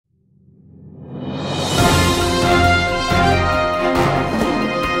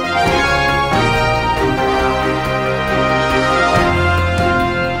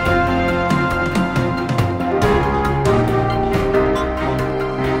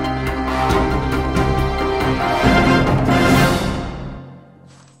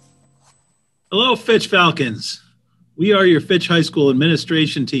Hello, Fitch Falcons. We are your Fitch High School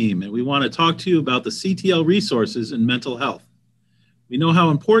administration team, and we want to talk to you about the CTL resources in mental health. We know how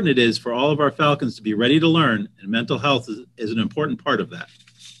important it is for all of our Falcons to be ready to learn, and mental health is an important part of that.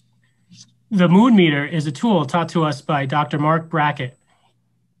 The Mood Meter is a tool taught to us by Dr. Mark Brackett.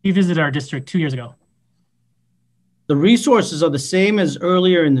 He visited our district 2 years ago. The resources are the same as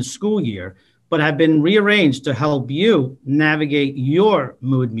earlier in the school year, but have been rearranged to help you navigate your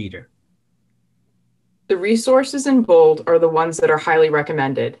mood meter. The resources in bold are the ones that are highly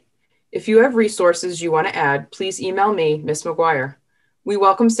recommended. If you have resources you want to add, please email me, Ms. McGuire. We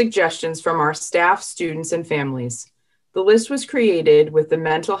welcome suggestions from our staff, students, and families. The list was created with the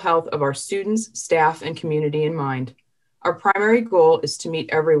mental health of our students, staff, and community in mind. Our primary goal is to meet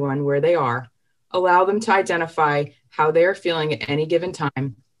everyone where they are, allow them to identify how they are feeling at any given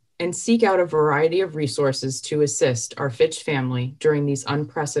time, and seek out a variety of resources to assist our Fitch family during these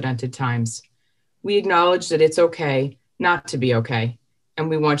unprecedented times. We acknowledge that it's okay not to be okay, and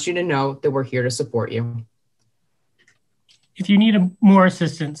we want you to know that we're here to support you. If you need more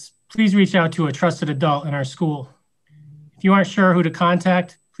assistance, please reach out to a trusted adult in our school. If you aren't sure who to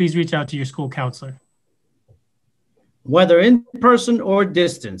contact, please reach out to your school counselor. Whether in person or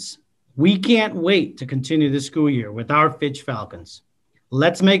distance, we can't wait to continue the school year with our Fitch Falcons.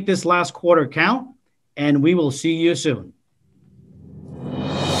 Let's make this last quarter count, and we will see you soon.